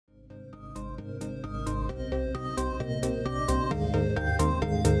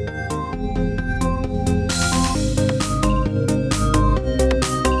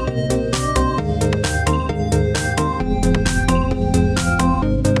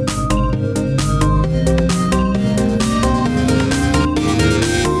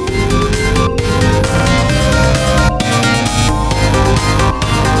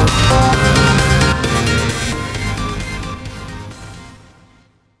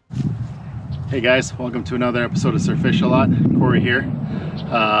Hey guys, welcome to another episode of Surf Fish a Lot. Corey here.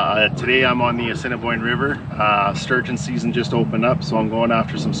 Today I'm on the Assiniboine River. Sturgeon season just opened up, so I'm going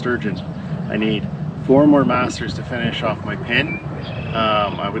after some sturgeon. I need 4 more masters to finish off my pin.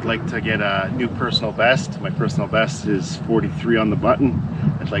 I would like to get a new personal best. My personal best is 43 on the button.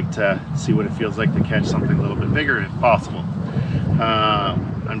 I'd like to see what it feels like to catch something a little bit bigger if possible.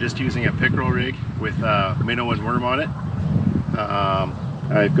 I'm just using a pickerel rig with minnow and worm on it.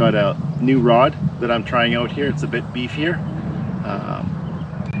 I've got a new rod that I'm trying out here. It's a bit beefier. A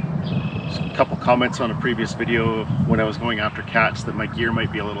couple comments on a previous video when I was going after cats that my gear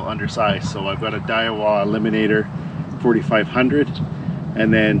might be a little undersized. So I've got a Daiwa Eliminator 4500,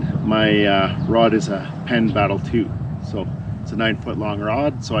 and then my rod is a Penn Battle 2. So it's a 9-foot long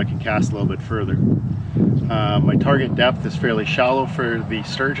rod, so I can cast a little bit further. My target depth is fairly shallow for the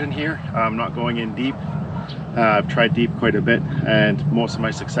sturgeon here. I'm not going in deep. I've tried deep quite a bit, and most of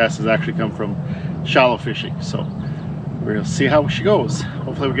my success has actually come from shallow fishing. So we're gonna see how she goes.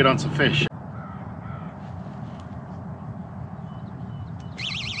 Hopefully we get on some fish.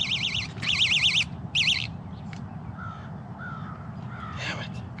 Damn it.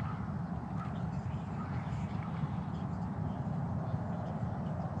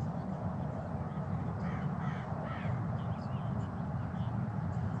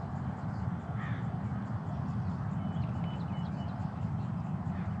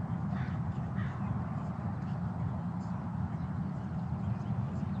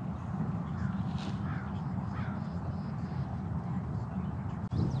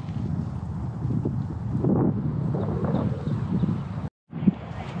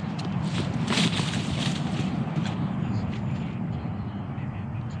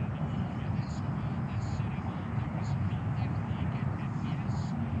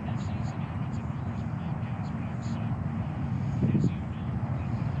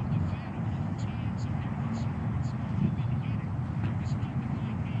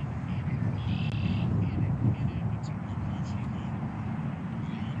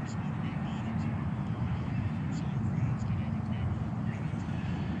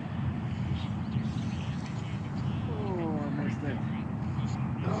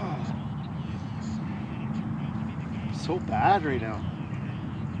 So bad right now.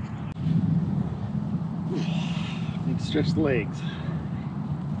 Need to stretch the legs.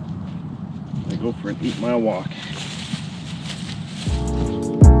 I go for an 8-mile walk.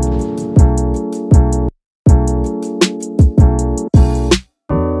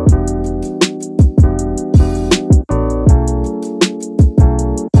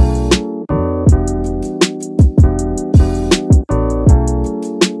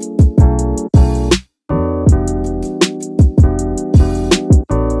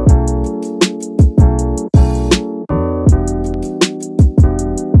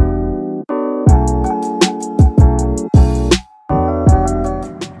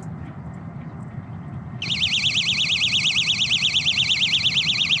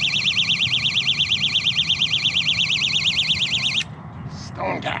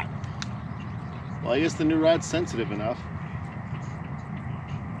 Cat. Well, I guess the new rod's sensitive enough.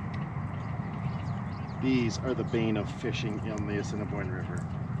 These are the bane of fishing on the Assiniboine River.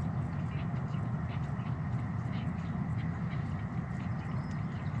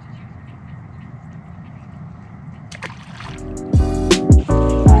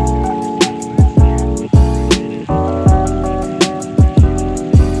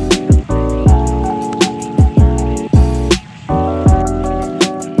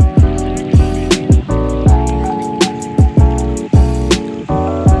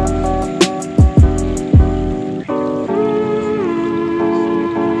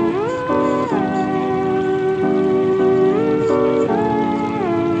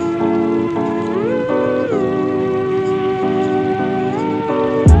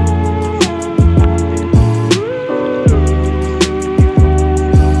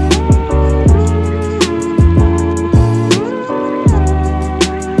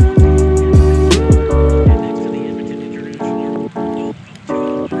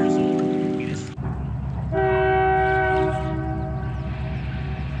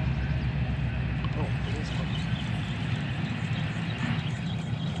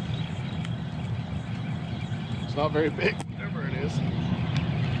 It's not very big, whatever it is.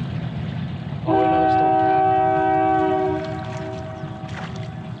 Oh, another stone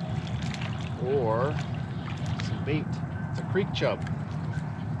cat. Or some bait. It's a creek chub.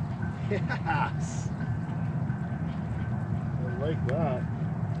 Yes! I like that.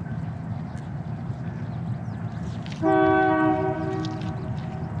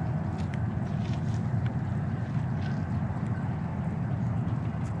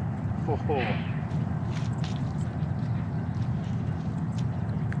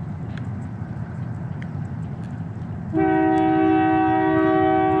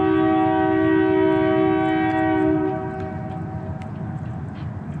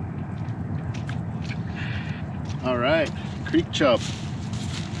 All right, creek chub.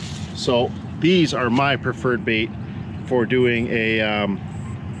 So these are my preferred bait for doing a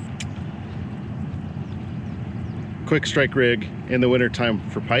quick strike rig in the wintertime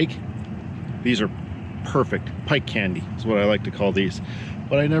for pike. These are perfect pike candy is what I like to call these,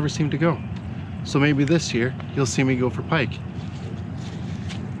 but I never seem to go. So maybe this year you'll see me go for pike.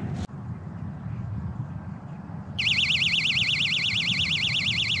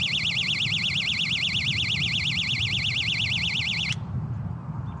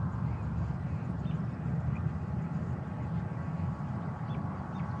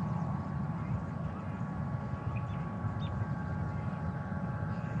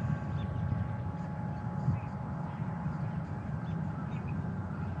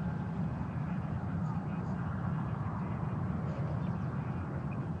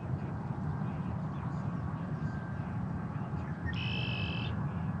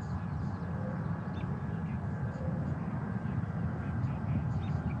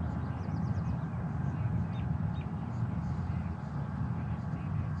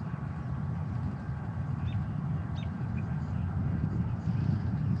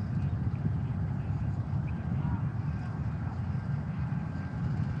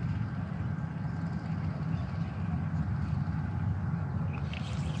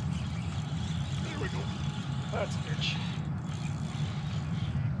 That's a bitch.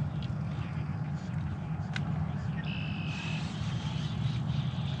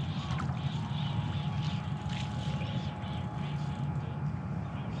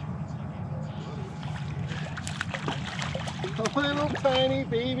 A little tiny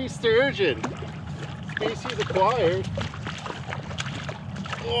baby sturgeon. Species acquired.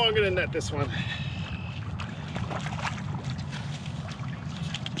 Oh, I'm gonna net this one.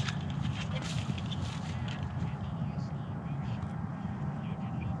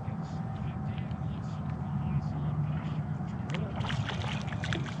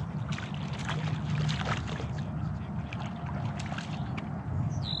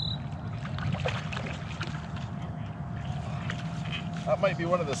 That might be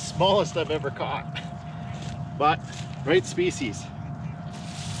one of the smallest I've ever caught, but right species.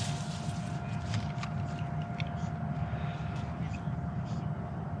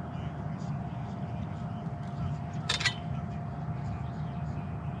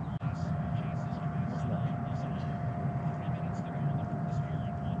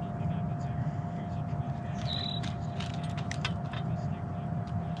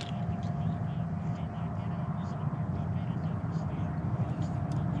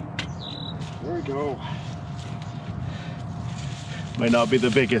 There we go. Might not be the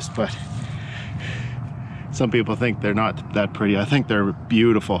biggest, but some people think they're not that pretty. I think they're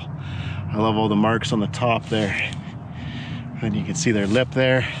beautiful. I love all the marks on the top there. And you can see their lip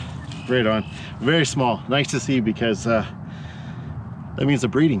there. Right on. Very small. Nice to see because that means they're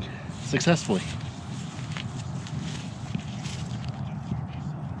breeding successfully.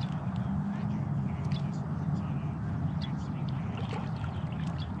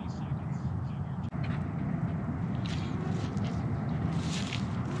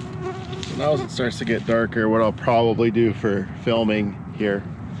 Now as it starts to get darker, what I'll probably do for filming here,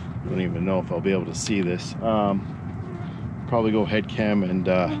 I don't even know if I'll be able to see this, probably go head cam, and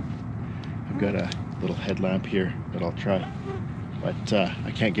I've got a little headlamp here that I'll try, but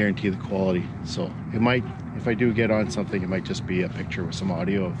I can't guarantee the quality, so it might, if I do get on something, it might just be a picture with some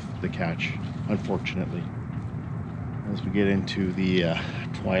audio of the catch, unfortunately. As we get into the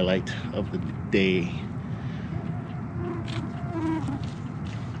twilight of the day.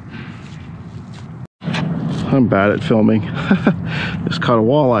 I'm bad at filming. Just caught a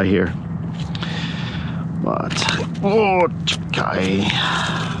walleye here. But, oh, guy.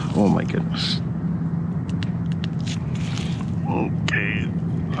 Oh my goodness. Okay,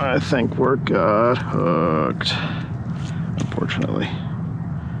 I think we're got hooked. Unfortunately.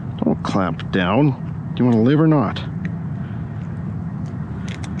 Don't clamp down. Do you want to live or not?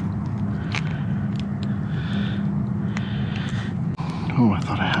 Oh, I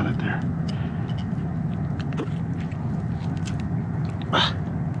thought I had it there.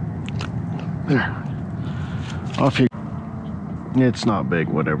 There. Off you. It's not big,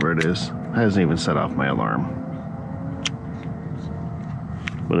 whatever it is. Hasn't even set off my alarm.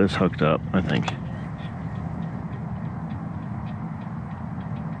 But it's hooked up, I think.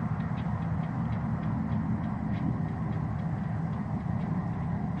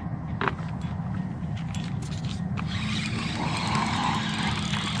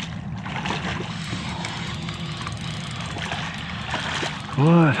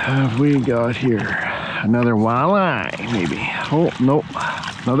 What have we got here? Another walleye, maybe. Oh, nope.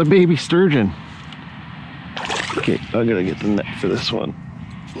 Another baby sturgeon. Okay, I'm gonna get the net for this one.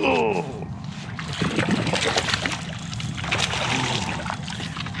 Oh.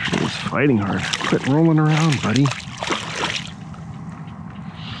 She was fighting hard. Quit rolling around, buddy.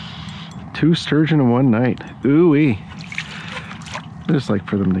 2 sturgeon in one night. Ooh-wee. I just like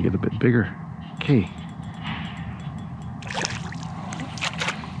for them to get a bit bigger. Okay.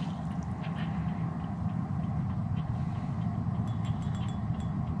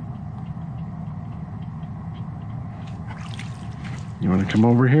 You want to come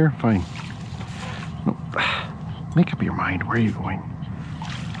over here? Fine. Nope. Make up your mind. Where are you going?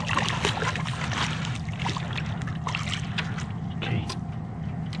 Okay.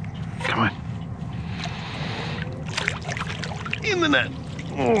 Come on. In the net.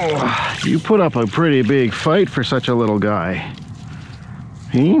 Oh, you put up a pretty big fight for such a little guy.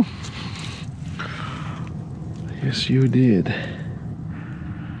 Hey? Yes, you did.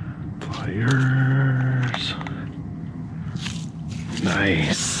 Pliers.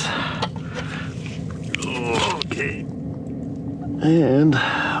 Nice. Okay. And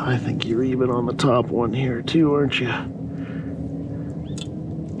I think you're even on the top one here too, aren't you?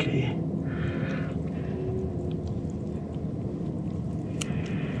 Okay.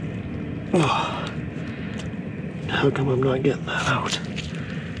 Oh. How come I'm not getting that out?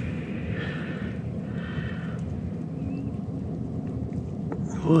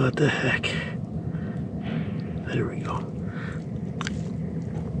 What the heck? There we go.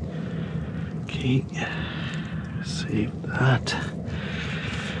 Okay, save that.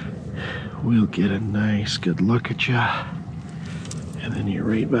 We'll get a nice good look at you. And then you're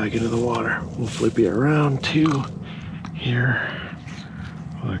right back into the water. We'll flip you around too. Here.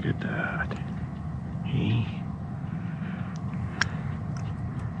 Look at that. Hey.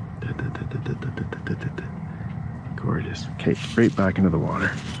 Gorgeous. Okay, right back into the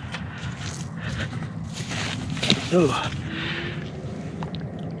water. Oh.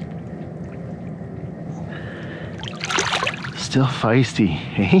 Still feisty,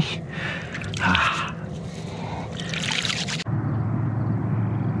 eh? Ah.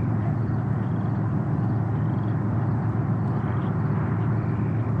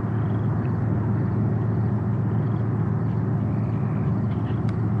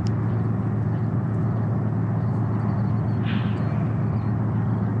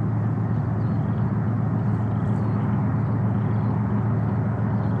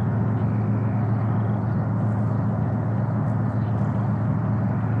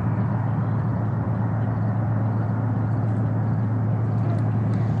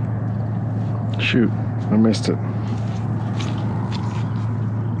 Shoot, I missed it.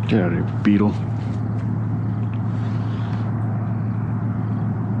 Get out of here, beetle.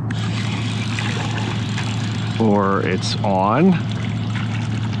 Or it's on.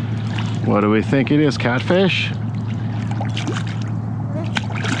 What do we think it is, catfish?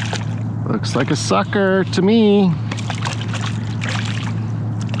 Looks like a sucker to me.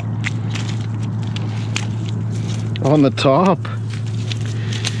 On the top.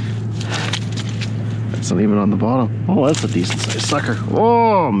 Not even on the bottom. Oh, that's a decent sized sucker.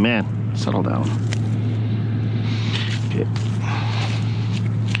 Oh man, settle down. Okay.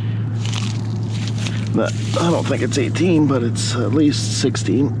 I don't think it's 18, but it's at least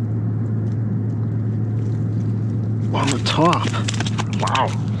 16. On the top. Wow.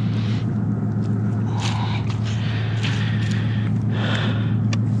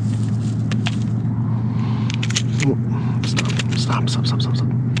 Stop.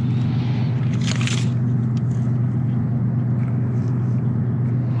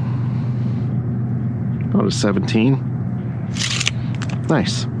 About a 17.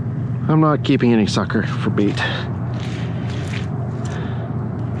 Nice. I'm not keeping any sucker for bait. Look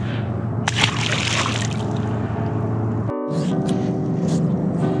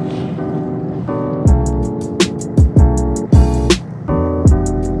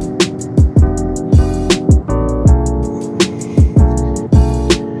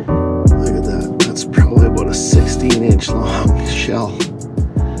at that. That's probably about a 16-inch long shell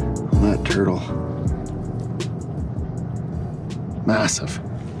on that turtle. Massive.